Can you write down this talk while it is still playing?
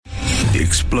the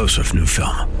explosive new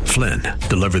film, Flynn,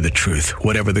 Deliver the Truth,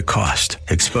 Whatever the Cost,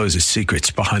 exposes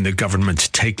secrets behind the government's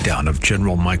takedown of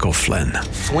General Michael Flynn.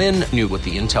 Flynn knew what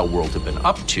the intel world had been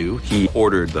up to. He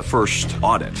ordered the first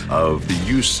audit of the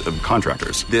use of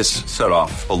contractors. This set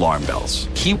off alarm bells.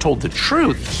 He told the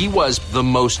truth. He was the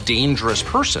most dangerous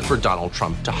person for Donald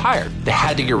Trump to hire. They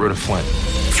had to get rid of Flynn.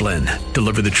 Flynn,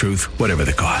 Deliver the Truth, Whatever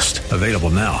the Cost. Available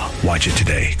now. Watch it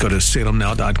today. Go to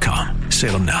salemnow.com.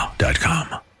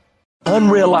 salemnow.com.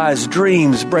 Unrealized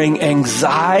dreams bring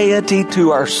anxiety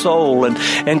to our soul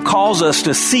and cause us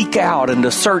to seek out and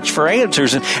to search for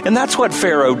answers. And that's what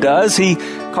Pharaoh does. He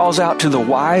calls out to the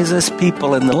wisest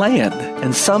people in the land.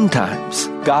 And sometimes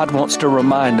God wants to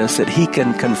remind us that he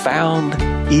can confound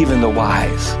even the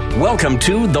wise. Welcome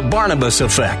to The Barnabas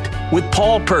Effect with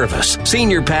Paul Purvis,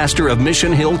 Senior Pastor of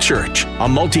Mission Hill Church, a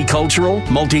multicultural,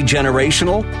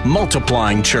 multi-generational,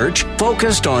 multiplying church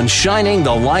focused on shining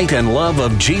the light and love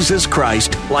of Jesus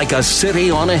Christ like a city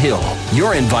on a hill.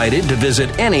 You're invited to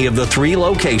visit any of the 3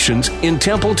 locations in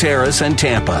Temple Terrace and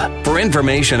Tampa. For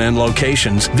information and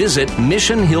locations, visit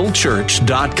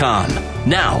missionhillchurch.com.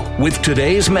 Now, with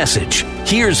today's message,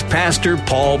 here's Pastor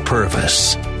Paul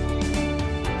Purvis.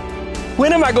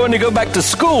 When am I going to go back to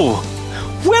school?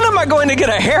 When am I going to get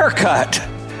a haircut?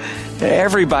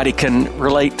 Everybody can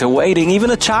relate to waiting.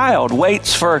 Even a child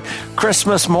waits for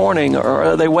Christmas morning,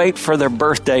 or they wait for their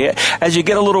birthday. As you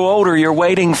get a little older, you're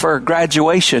waiting for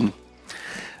graduation,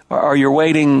 or you're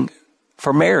waiting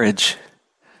for marriage,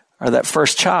 or that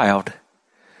first child.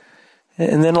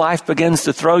 And then life begins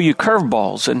to throw you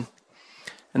curveballs, and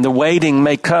the waiting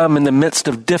may come in the midst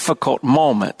of difficult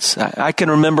moments. I can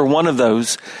remember one of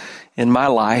those in my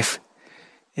life.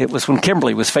 It was when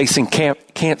Kimberly was facing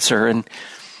cancer, and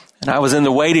I was in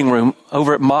the waiting room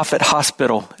over at Moffitt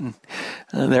Hospital. And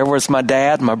there was my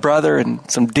dad, my brother,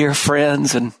 and some dear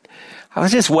friends, and I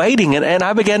was just waiting. And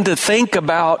I began to think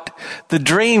about the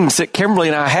dreams that Kimberly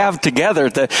and I have together,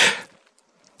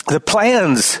 the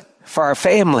plans for our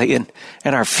family and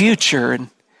our future. And,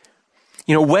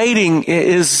 you know, waiting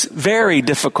is very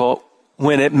difficult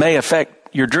when it may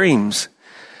affect your dreams.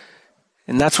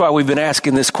 And that's why we've been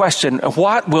asking this question: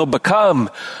 what will become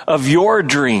of your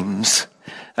dreams?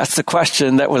 That's the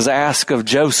question that was asked of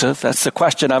Joseph. That's the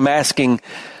question I'm asking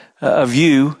of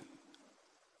you.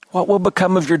 What will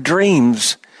become of your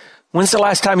dreams? When's the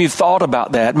last time you thought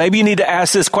about that? Maybe you need to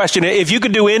ask this question: if you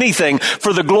could do anything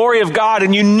for the glory of God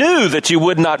and you knew that you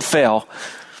would not fail,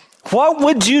 what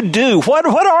would you do? What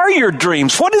are your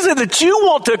dreams? What is it that you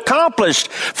want to accomplish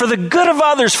for the good of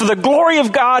others, for the glory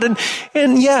of God?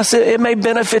 And yes, it may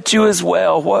benefit you as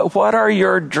well. What are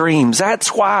your dreams?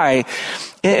 That's why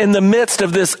in the midst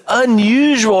of this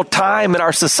unusual time in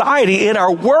our society, in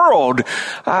our world,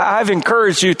 I've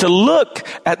encouraged you to look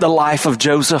at the life of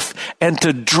Joseph and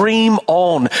to dream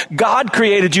on. God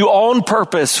created you on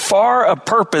purpose, for a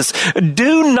purpose.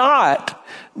 Do not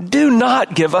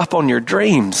give up on your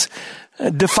dreams.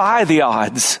 Defy the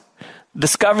odds.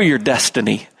 Discover your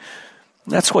destiny.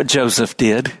 That's what Joseph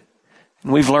did.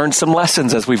 And we've learned some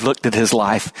lessons as we've looked at his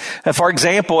life. For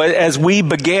example, as we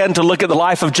began to look at the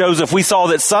life of Joseph, we saw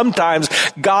that sometimes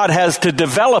God has to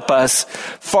develop us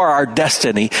for our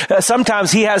destiny.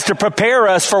 Sometimes he has to prepare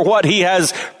us for what he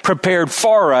has prepared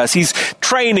for us. He's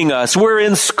training us. We're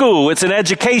in school. It's an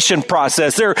education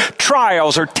process. There are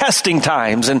trials or testing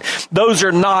times, and those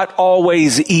are not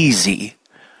always easy.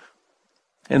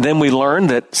 And then we learn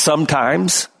that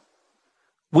sometimes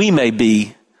we may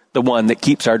be the one that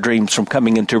keeps our dreams from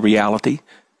coming into reality.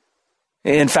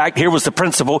 In fact, here was the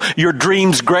principle: your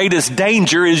dream's greatest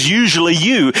danger is usually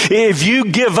you. If you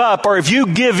give up or if you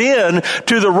give in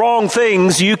to the wrong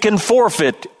things, you can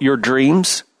forfeit your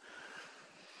dreams.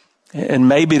 And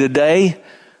maybe today,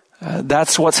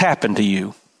 that's what's happened to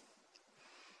you.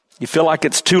 You feel like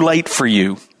it's too late for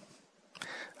you.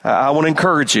 I want to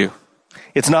encourage you.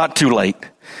 It's not too late.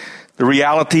 The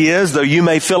reality is, though you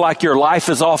may feel like your life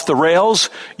is off the rails,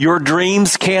 your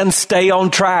dreams can stay on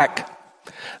track.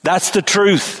 That's the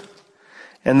truth.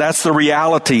 And that's the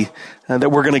reality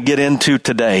that we're going to get into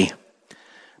today.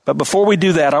 But before we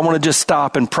do that, I want to just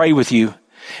stop and pray with you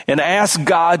and ask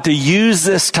God to use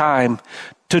this time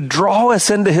to draw us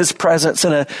into his presence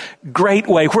in a great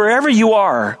way, wherever you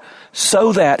are,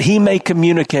 so that he may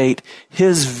communicate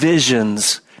his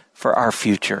visions for our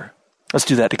future. Let's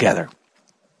do that together.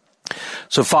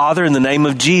 So, Father, in the name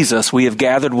of Jesus, we have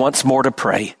gathered once more to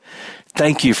pray.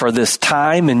 Thank you for this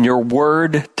time in your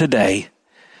word today.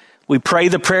 We pray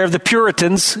the prayer of the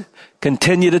Puritans: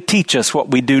 continue to teach us what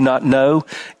we do not know,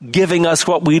 giving us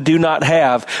what we do not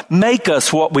have, make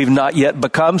us what we've not yet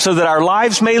become, so that our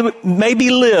lives may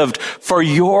be lived for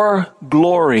your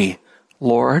glory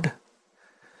Lord.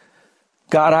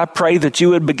 God, I pray that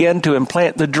you would begin to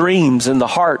implant the dreams in the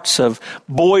hearts of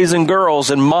boys and girls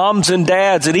and moms and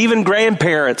dads and even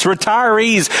grandparents,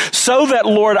 retirees, so that,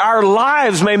 Lord, our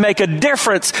lives may make a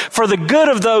difference for the good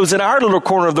of those in our little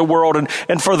corner of the world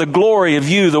and for the glory of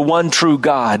you, the one true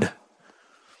God.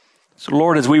 So,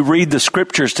 Lord, as we read the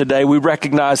scriptures today, we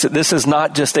recognize that this is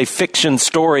not just a fiction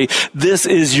story. This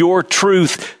is your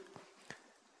truth.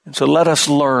 And so let us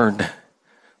learn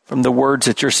from the words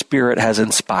that your Spirit has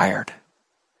inspired.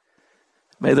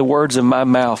 May the words of my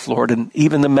mouth, Lord, and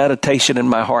even the meditation in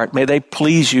my heart, may they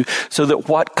please you so that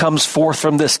what comes forth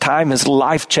from this time is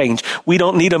life change. We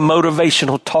don't need a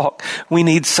motivational talk. We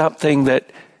need something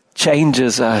that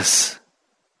changes us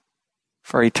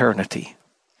for eternity.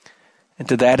 And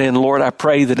to that end, Lord, I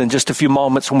pray that in just a few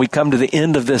moments when we come to the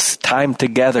end of this time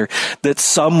together, that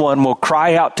someone will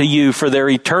cry out to you for their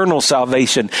eternal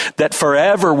salvation, that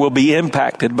forever will be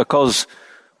impacted because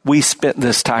we spent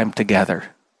this time together.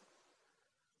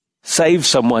 Save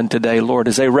someone today, Lord,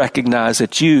 as they recognize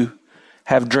that you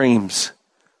have dreams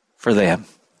for them.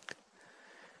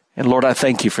 And Lord, I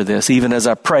thank you for this, even as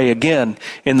I pray again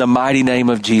in the mighty name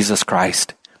of Jesus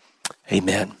Christ.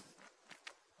 Amen.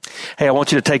 Hey, I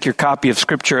want you to take your copy of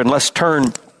Scripture and let's turn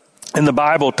in the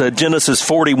Bible to Genesis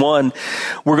 41.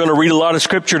 We're going to read a lot of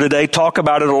Scripture today, talk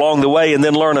about it along the way, and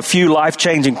then learn a few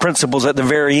life-changing principles at the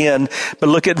very end. But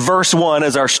look at verse 1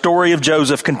 as our story of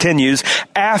Joseph continues.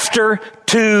 After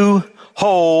 2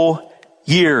 whole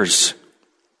years.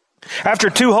 After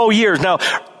 2 whole years. Now,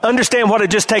 understand what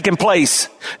had just taken place.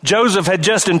 Joseph had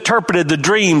just interpreted the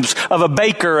dreams of a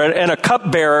baker and a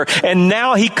cupbearer, and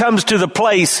now he comes to the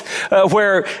place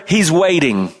where he's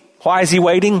waiting. Why is he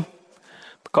waiting?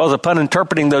 Because upon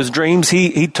interpreting those dreams,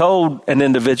 he told an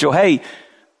individual, hey,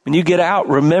 when you get out,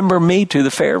 remember me to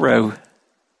the Pharaoh.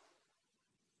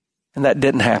 And that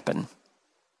didn't happen.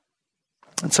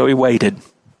 And so he waited.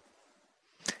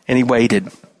 And he waited.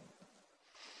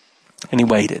 And he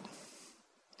waited.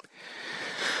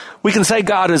 We can say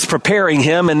God is preparing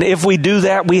him, and if we do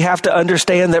that, we have to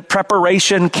understand that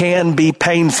preparation can be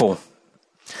painful.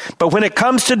 But when it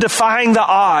comes to defying the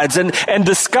odds and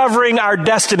discovering our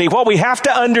destiny, what we have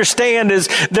to understand is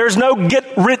there's no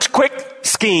get-rich-quick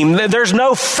scheme. There's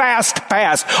no fast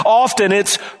pass. Often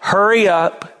it's hurry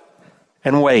up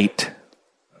and wait.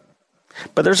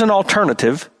 But there's an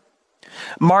alternative.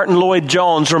 Martin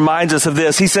Lloyd-Jones reminds us of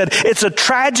this. He said, it's a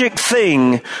tragic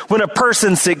thing when a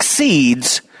person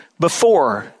succeeds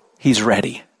before he's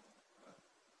ready.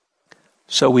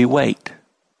 So we wait.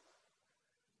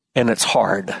 And it's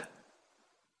hard.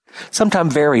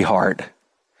 Sometimes very hard.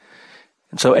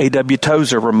 And so A.W.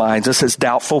 Tozer reminds us it's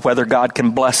doubtful whether God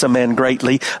can bless a man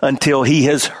greatly until he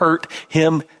has hurt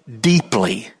him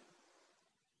deeply.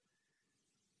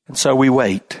 And so we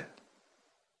wait.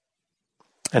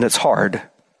 And it's hard.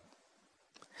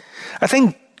 I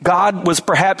think God was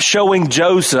perhaps showing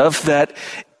Joseph that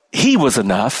he was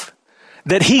enough,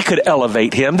 that he could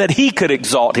elevate him, that he could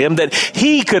exalt him, that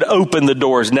he could open the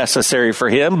doors necessary for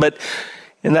him. But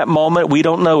in that moment, we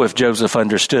don't know if Joseph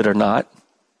understood or not.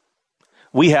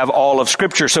 We have all of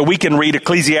Scripture, so we can read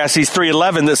Ecclesiastes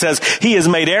 3:11 that says, he has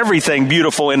made everything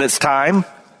beautiful in its time.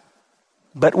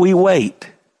 But we wait.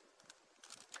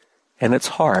 And it's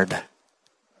hard.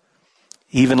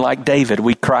 Even like David,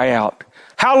 we cry out,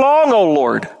 how long, O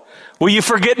Lord? Will you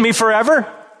forget me forever?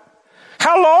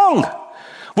 How long?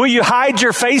 Will you hide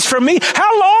your face from me?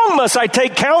 How long must I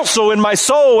take counsel in my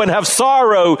soul and have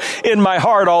sorrow in my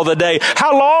heart all the day?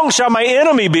 How long shall my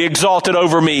enemy be exalted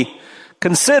over me?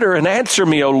 Consider and answer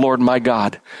me, O Lord my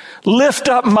God. Lift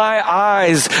up my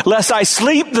eyes, lest I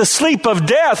sleep the sleep of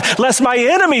death, lest my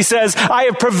enemy says, I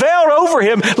have prevailed over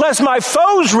him, lest my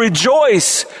foes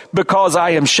rejoice because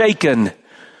I am shaken.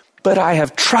 But I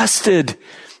have trusted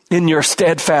in your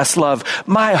steadfast love.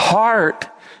 My heart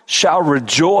shall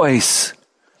rejoice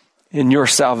in your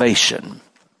salvation.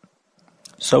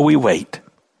 So we wait.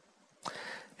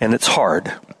 And it's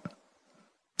hard.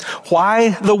 Why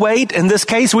the wait? In this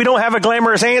case, we don't have a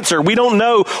glamorous answer. We don't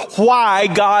know why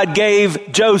God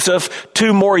gave Joseph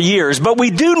 2 more years. But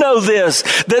we do know this,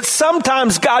 that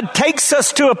sometimes God takes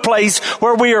us to a place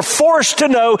where we are forced to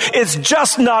know it's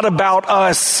just not about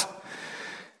us.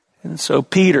 And so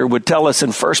Peter would tell us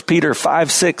in 1 Peter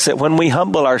 5:6 that when we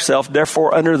humble ourselves,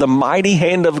 therefore under the mighty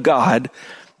hand of God,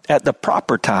 at the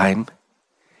proper time,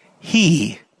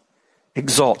 he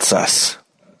exalts us.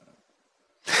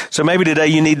 So maybe today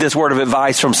you need this word of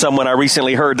advice from someone I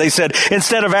recently heard. They said,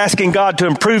 instead of asking God to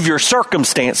improve your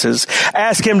circumstances,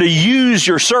 ask him to use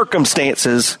your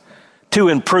circumstances to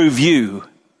improve you.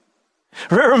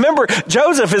 Remember,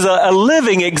 Joseph is a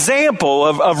living example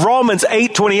of Romans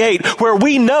 8:28, where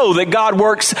we know that God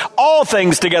works all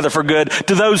things together for good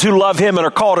to those who love him and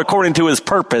are called according to his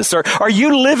purpose. Are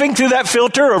you living through that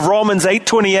filter of Romans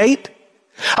 8:28?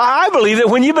 I believe that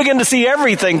when you begin to see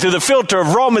everything through the filter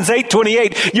of Romans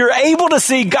 8:28, you're able to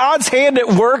see God's hand at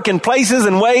work in places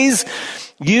and ways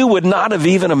you would not have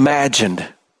even imagined.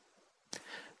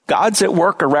 God's at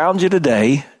work around you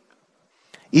today,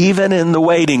 even in the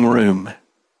waiting room.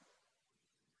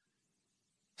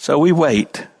 So we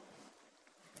wait,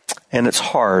 and it's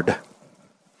hard.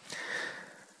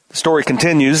 The story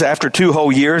continues. After 2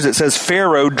 whole years, it says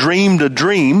Pharaoh dreamed a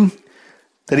dream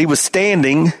that he was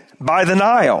standing by the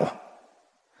Nile.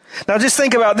 Now just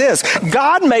think about this.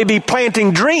 God may be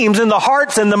planting dreams in the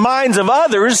hearts and the minds of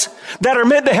others that are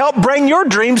meant to help bring your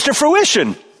dreams to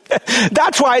fruition.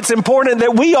 That's why it's important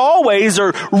that we always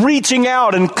are reaching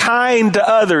out and kind to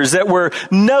others, that we're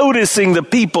noticing the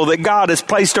people that God has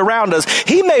placed around us.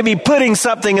 He may be putting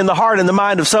something in the heart and the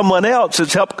mind of someone else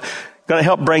that's going to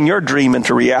help bring your dream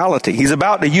into reality. He's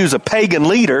about to use a pagan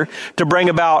leader to bring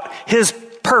about his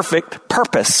perfect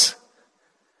purpose.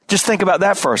 Just think about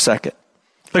that for a second.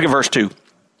 Look at verse 2.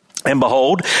 And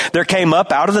behold, there came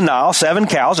up out of the Nile 7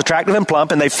 cows, attractive and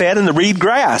plump, and they fed in the reed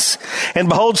grass. And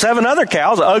behold, 7 other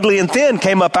cows, ugly and thin,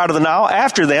 came up out of the Nile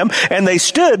after them, and they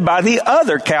stood by the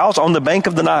other cows on the bank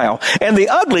of the Nile. And the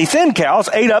ugly, thin cows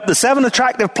ate up the 7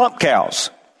 attractive, plump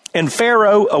cows. And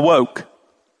Pharaoh awoke.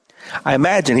 I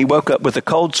imagine he woke up with a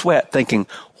cold sweat, thinking,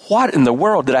 what in the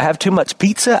world? Did I have too much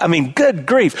pizza? I mean, good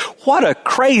grief, what a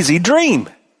crazy dream.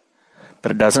 But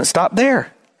it doesn't stop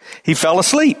there. He fell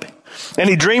asleep. And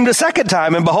he dreamed a second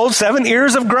time, and behold, 7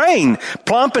 ears of grain,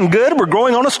 plump and good, were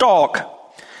growing on a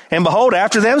stalk. And behold,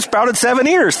 after them sprouted 7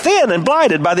 ears, thin and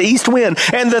blighted by the east wind.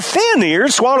 And the thin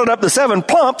ears swallowed up the 7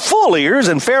 plump, full ears,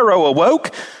 and Pharaoh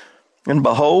awoke. And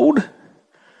behold,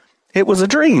 it was a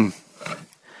dream.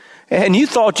 And you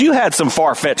thought you had some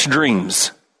far-fetched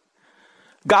dreams.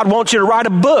 God wants you to write a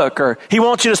book, or he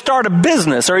wants you to start a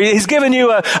business, or he's given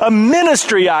you a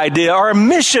ministry idea or a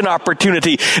mission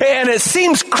opportunity. And it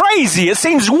seems crazy. It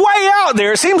seems way out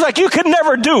there. It seems like you could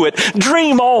never do it.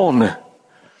 Dream on.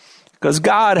 Because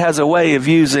God has a way of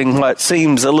using what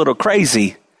seems a little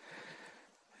crazy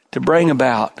to bring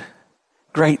about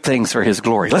great things for his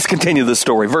glory. Let's continue the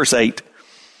story. Verse 8.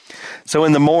 So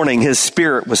in the morning, his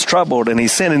spirit was troubled, and he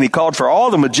sent and he called for all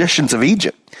the magicians of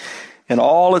Egypt and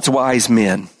all its wise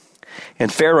men.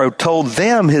 And Pharaoh told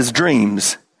them his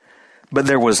dreams, but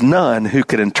there was none who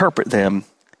could interpret them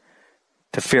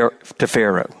to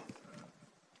Pharaoh.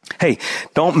 Hey,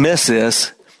 don't miss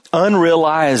this.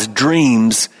 Unrealized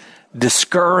dreams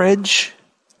discourage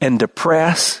and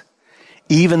depress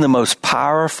even the most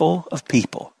powerful of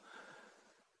people.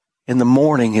 In the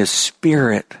morning, his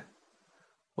spirit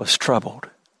was troubled.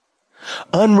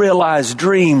 Unrealized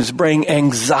dreams bring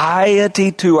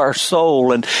anxiety to our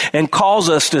soul and cause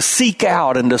us to seek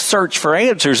out and to search for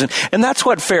answers. And that's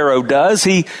what Pharaoh does.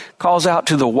 He calls out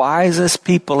to the wisest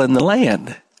people in the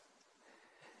land.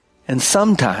 And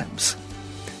sometimes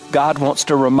God wants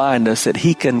to remind us that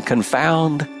he can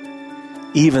confound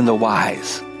even the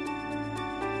wise.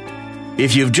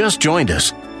 If you've just joined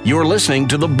us, you're listening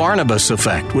to The Barnabas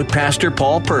Effect with Pastor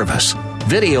Paul Purvis.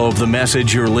 Video of the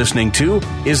message you're listening to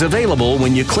is available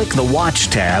when you click the Watch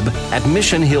tab at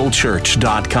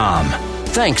missionhillchurch.com.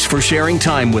 Thanks for sharing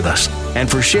time with us and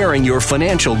for sharing your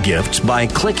financial gifts by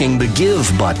clicking the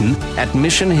Give button at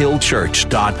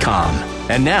missionhillchurch.com.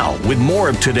 And now, with more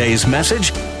of today's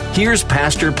message, here's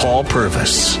Pastor Paul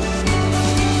Purvis.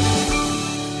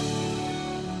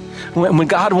 When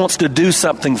God wants to do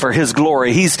something for his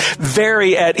glory, he's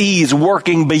very at ease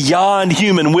working beyond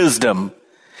human wisdom.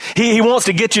 He wants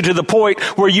to get you to the point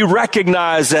where you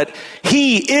recognize that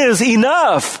he is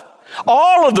enough.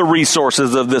 All of the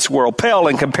resources of this world pale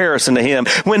in comparison to him.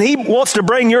 When he wants to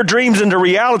bring your dreams into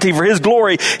reality for his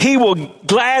glory, he will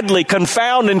gladly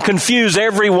confound and confuse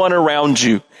everyone around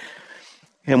you.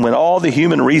 And when all the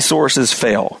human resources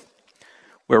fail,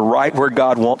 we're right where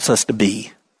God wants us to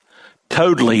be,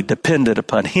 totally dependent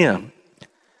upon him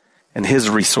and his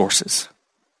resources.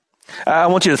 I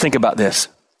want you to think about this.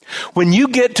 When you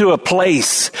get to a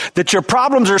place that your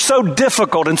problems are so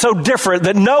difficult and so different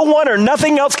that no one or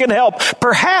nothing else can help,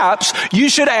 perhaps you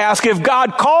should ask if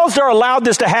God caused or allowed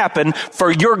this to happen for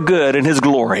your good and his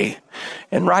glory.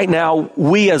 And right now,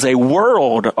 we as a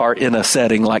world are in a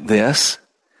setting like this.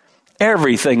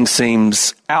 Everything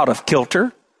seems out of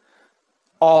kilter,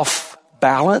 off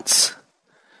balance.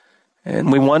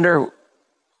 And we wonder,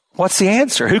 what's the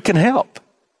answer? Who can help?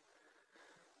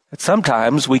 But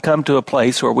sometimes we come to a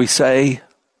place where we say,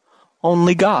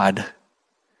 only God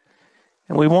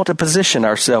And we want to position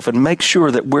ourselves and make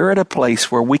sure that we're at a place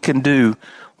where we can do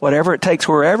whatever it takes,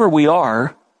 wherever we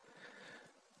are,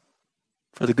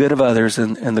 for the good of others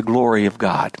and the glory of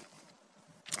God.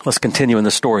 Let's continue in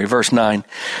the story. Verse 9.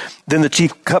 Then the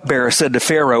chief cupbearer said to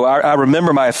Pharaoh, I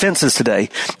remember my offenses today.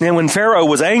 And when Pharaoh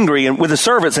was angry and with his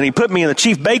servants, and he put me and the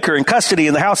chief baker in custody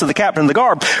in the house of the captain of the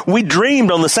guard, we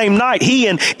dreamed on the same night, he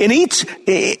and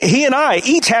I,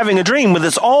 each having a dream with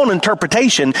its own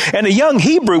interpretation. And a young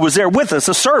Hebrew was there with us,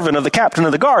 a servant of the captain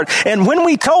of the guard. And when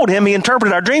we told him, he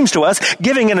interpreted our dreams to us,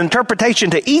 giving an interpretation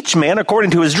to each man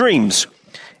according to his dreams.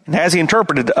 And as he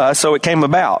interpreted to us, so it came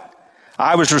about.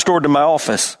 I was restored to my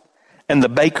office, and the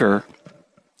baker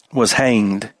was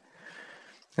hanged.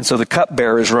 And so the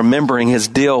cupbearer is remembering his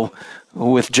deal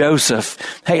with Joseph.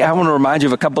 Hey, I want to remind you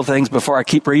of a couple of things before I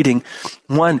keep reading.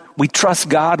 One, we trust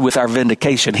God with our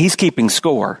vindication. He's keeping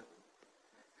score.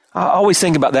 I always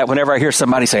think about that whenever I hear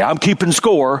somebody say, I'm keeping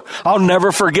score. I'll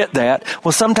never forget that.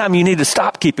 Well, sometimes you need to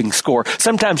stop keeping score.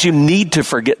 Sometimes you need to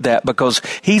forget that because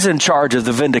he's in charge of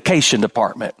the vindication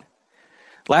department.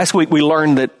 Last week we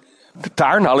learned that, to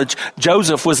our knowledge,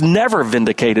 Joseph was never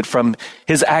vindicated from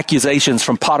his accusations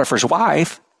from Potiphar's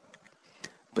wife.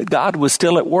 But God was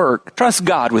still at work. Trust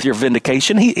God with your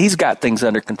vindication. He's got things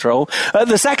under control.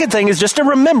 The second thing is just to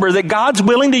remember that God's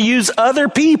willing to use other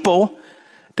people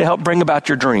to help bring about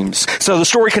your dreams. So the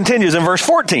story continues in verse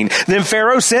 14. Then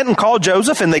Pharaoh sent and called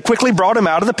Joseph, and they quickly brought him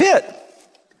out of the pit.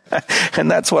 And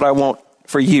that's what I want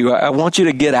for you. I want you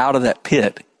to get out of that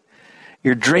pit.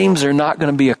 Your dreams are not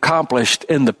going to be accomplished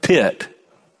in the pit.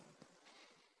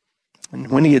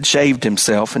 And when he had shaved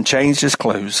himself and changed his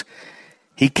clothes,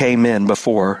 he came in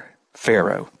before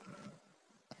Pharaoh.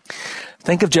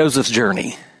 Think of Joseph's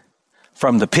journey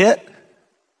from the pit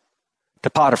to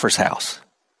Potiphar's house,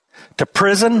 to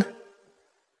prison,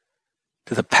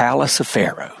 to the palace of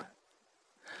Pharaoh.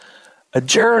 A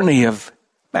journey of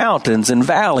mountains and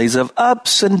valleys, of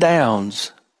ups and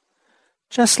downs,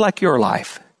 just like your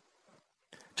life.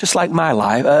 Just like my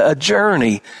life, a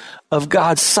journey of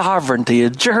God's sovereignty, a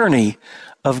journey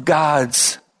of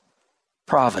God's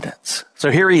providence. So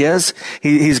here he is.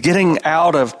 He's getting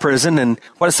out of prison, and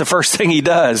what is the first thing he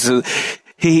does?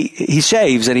 He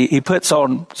shaves and he puts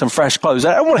on some fresh clothes.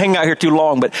 I don't want to hang out here too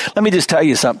long, but let me just tell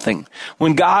you something.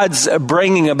 When God's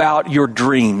bringing about your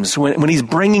dreams, when he's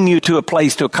bringing you to a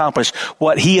place to accomplish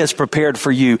what he has prepared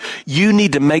for you, you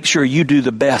need to make sure you do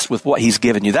the best with what he's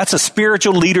given you. That's a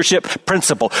spiritual leadership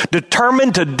principle.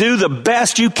 Determined to do the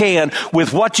best you can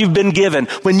with what you've been given.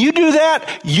 When you do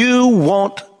that, you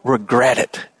won't regret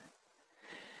it.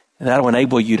 And that'll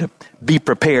enable you to be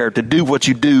prepared to do what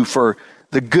you do for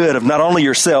the good of not only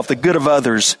yourself, the good of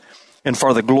others, and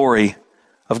for the glory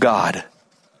of God.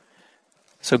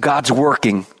 So God's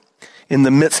working in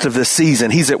the midst of this season.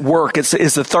 He's at work. It's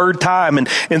the third time in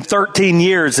 13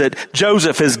 years that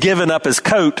Joseph has given up his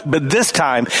coat, but this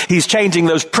time he's changing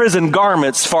those prison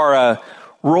garments for a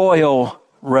royal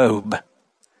robe.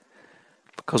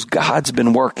 Because God's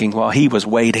been working while he was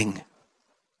waiting.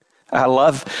 I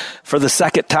love for the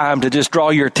second time to just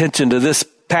draw your attention to this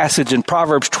passage in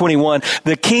Proverbs 21.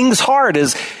 The king's heart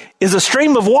is a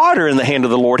stream of water in the hand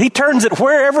of the Lord. He turns it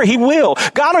wherever he will.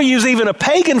 God will use even a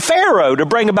pagan Pharaoh to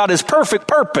bring about his perfect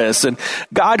purpose. And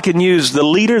God can use the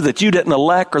leader that you didn't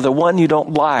elect or the one you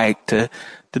don't like to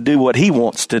do what he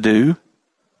wants to do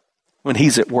when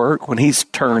he's at work, when he's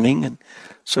turning. And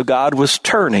so God was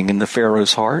turning in the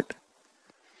Pharaoh's heart.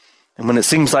 And when it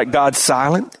seems like God's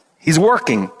silent, he's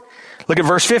working. Look at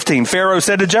verse 15. Pharaoh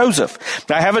said to Joseph,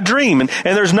 I have a dream, and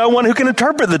there's no one who can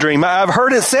interpret the dream. I've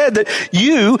heard it said that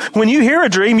when you hear a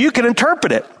dream, you can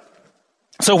interpret it.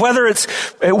 So whether it's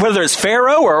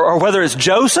Pharaoh or whether it's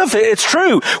Joseph, it's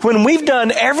true. When we've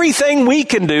done everything we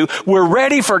can do, we're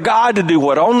ready for God to do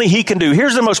what only he can do.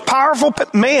 Here's the most powerful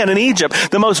man in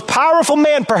Egypt, the most powerful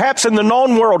man perhaps in the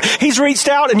known world. He's reached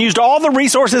out and used all the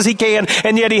resources he can,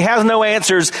 and yet he has no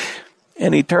answers.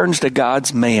 And he turns to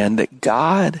God's man that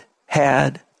God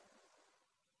had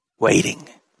waiting.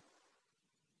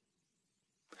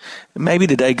 And maybe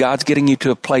today God's getting you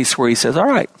to a place where he says, all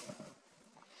right,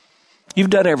 you've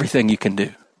done everything you can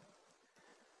do.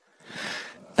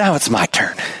 Now it's my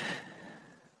turn.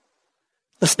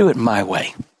 Let's do it my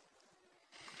way.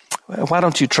 Why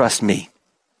don't you trust me?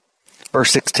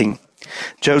 Verse 16,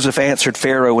 Joseph answered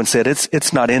Pharaoh and said,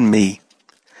 it's not in me.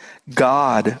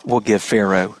 God will give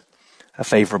Pharaoh a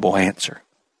favorable answer.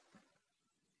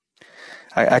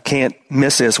 I can't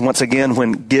miss this. Once again,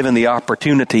 when given the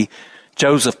opportunity,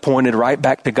 Joseph pointed right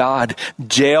back to God.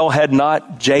 Jail had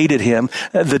not jaded him.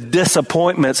 The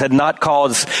disappointments had not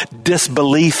caused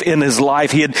disbelief in his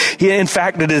life. He in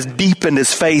fact, it has deepened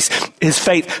his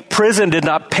faith. Prison did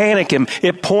not panic him.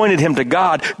 It pointed him to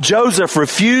God. Joseph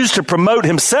refused to promote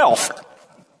himself.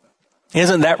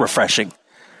 Isn't that refreshing?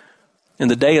 In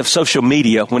the day of social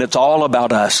media, when it's all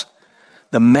about us,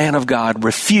 the man of God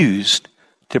refused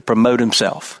to promote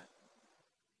himself.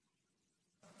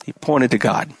 He pointed to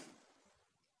God.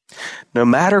 No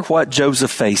matter what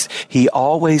Joseph faced, he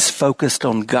always focused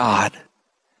on God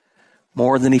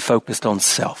more than he focused on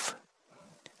self.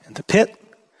 In the pit,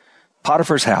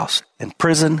 Potiphar's house, in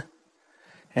prison,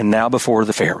 and now before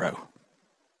the Pharaoh.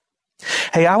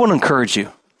 Hey, I want to encourage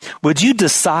you. Would you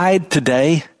decide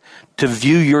today to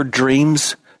view your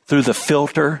dreams through the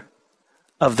filter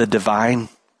of the divine?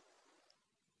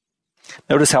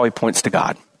 Notice how he points to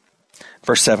God.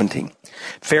 Verse 17.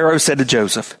 Pharaoh said to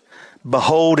Joseph,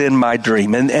 "Behold in my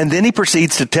dream." And then he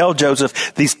proceeds to tell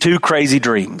Joseph these two crazy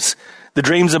dreams. The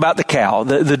dreams about the cow,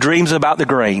 the dreams about the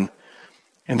grain.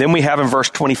 And then we have in verse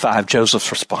 25,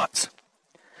 Joseph's response.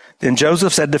 Then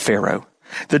Joseph said to Pharaoh,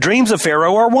 "The dreams of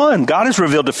Pharaoh are one. God has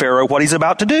revealed to Pharaoh what he's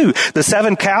about to do. The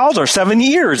 7 cows are 7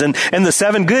 years, and the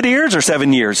 7 good ears are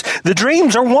 7 years. The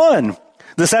dreams are one.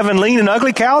 The 7 lean and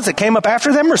ugly cows that came up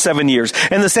after them are 7 years,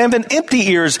 and the 7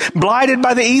 empty ears blighted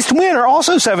by the east wind are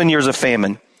also 7 years of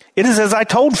famine. It is as I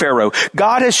told Pharaoh.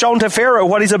 God has shown to Pharaoh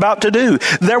what he's about to do.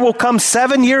 There will come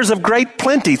 7 years of great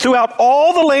plenty throughout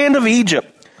all the land of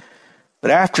Egypt.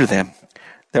 But after them,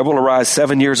 there will arise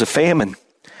 7 years of famine,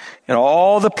 and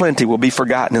all the plenty will be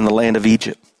forgotten in the land of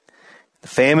Egypt. The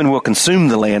famine will consume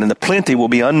the land, and the plenty will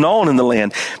be unknown in the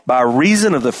land by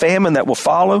reason of the famine that will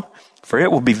follow, for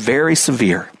it will be very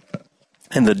severe.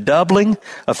 And the doubling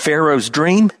of Pharaoh's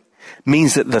dream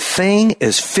means that the thing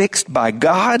is fixed by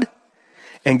God,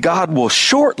 and God will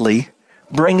shortly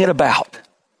bring it about."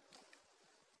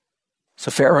 So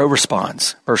Pharaoh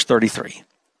responds, verse 33.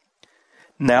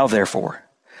 "Now therefore,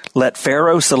 let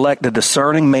Pharaoh select a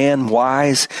discerning man,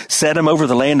 wise, set him over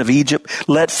the land of Egypt.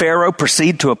 Let Pharaoh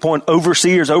proceed to appoint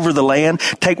overseers over the land.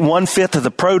 Take 1/5 of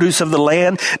the produce of the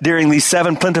land during these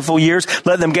 7 plentiful years.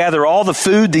 Let them gather all the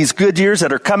food these good years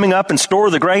that are coming up and store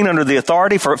the grain under the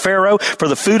authority for Pharaoh for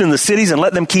the food in the cities, and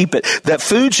let them keep it. That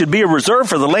food should be a reserve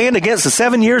for the land against the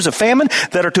 7 years of famine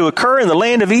that are to occur in the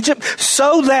land of Egypt,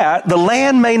 so that the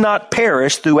land may not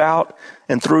perish throughout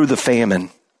and through the famine."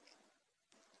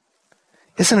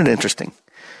 Isn't it interesting?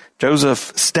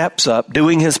 Joseph steps up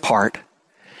doing his part,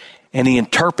 and he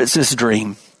interprets this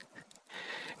dream.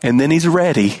 And then he's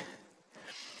ready.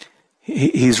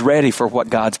 He's ready for what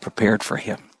God's prepared for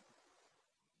him.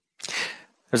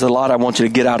 There's a lot I want you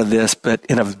to get out of this, but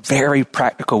in a very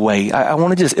practical way. I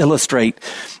want to just illustrate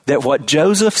that what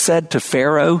Joseph said to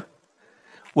Pharaoh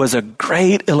was a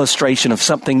great illustration of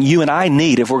something you and I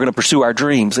need if we're going to pursue our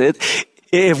dreams.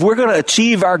 If we're going to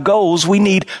achieve our goals, we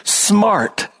need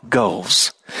SMART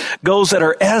goals. Goals that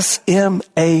are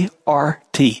SMART.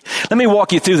 Let me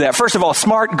walk you through that. First of all,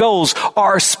 SMART goals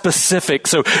are specific.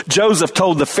 So Joseph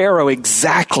told the Pharaoh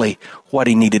exactly what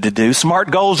he needed to do.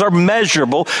 SMART goals are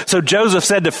measurable. So Joseph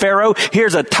said to Pharaoh,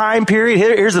 here's a time period,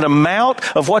 here's an amount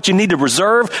of what you need to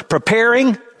reserve,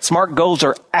 preparing. SMART goals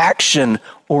are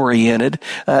action-oriented.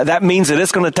 That means that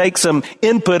it's going to take some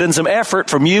input and some effort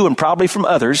from you and probably from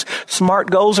others. SMART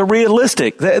goals are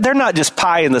realistic. They're not just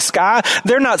pie in the sky.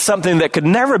 They're not something that could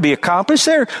never be accomplished.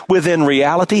 They're within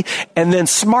reality. And then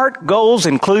SMART goals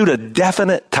include a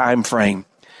definite time frame.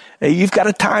 You've got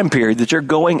a time period that you're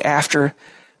going after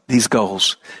these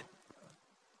goals.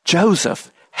 Joseph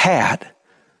had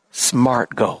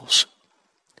SMART goals.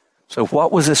 So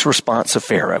what was this response of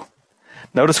Pharaoh?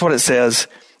 Notice what it says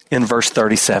in verse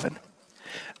 37.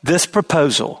 This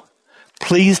proposal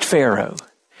pleased Pharaoh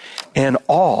and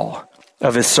all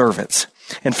of his servants.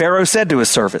 And Pharaoh said to his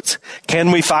servants,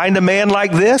 "Can we find a man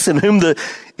like this in whom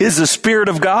is the Spirit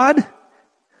of God?"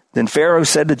 Then Pharaoh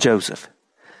said to Joseph,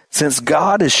 "Since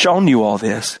God has shown you all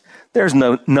this, there's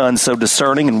none so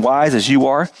discerning and wise as you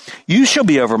are. You shall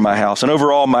be over my house and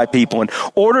over all my people and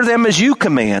order them as you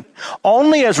command.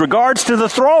 Only as regards to the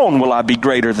throne will I be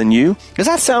greater than you." Does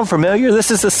that sound familiar? This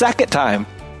is the second time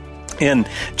in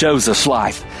Joseph's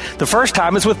life. The first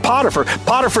time is with Potiphar.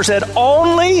 Potiphar said,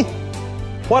 "Only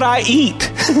what I eat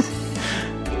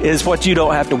is what you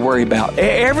don't have to worry about.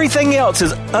 Everything else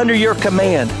is under your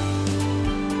command."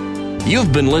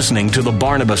 You've been listening to The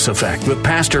Barnabas Effect with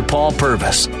Pastor Paul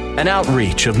Purvis, an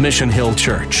outreach of Mission Hill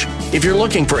Church. If you're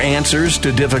looking for answers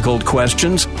to difficult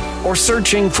questions or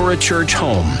searching for a church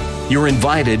home, You're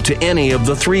invited to any of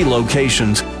the 3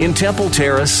 locations in Temple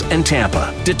Terrace and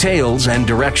Tampa. Details and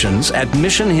directions at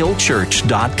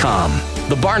missionhillchurch.com.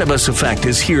 The Barnabas Effect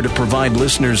is here to provide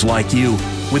listeners like you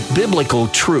with biblical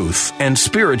truth and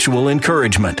spiritual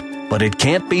encouragement, but it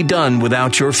can't be done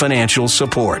without your financial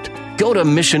support. Go to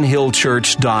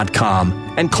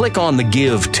missionhillchurch.com and click on the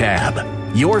Give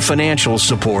tab. Your financial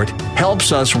support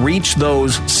helps us reach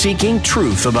those seeking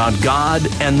truth about God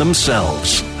and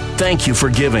themselves. Thank you for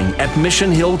giving at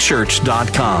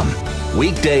missionhillchurch.com.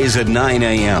 Weekdays at 9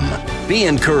 a.m. Be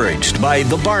encouraged by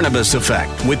The Barnabas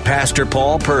Effect with Pastor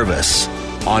Paul Purvis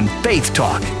on Faith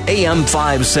Talk, AM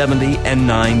 570 and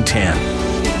 910.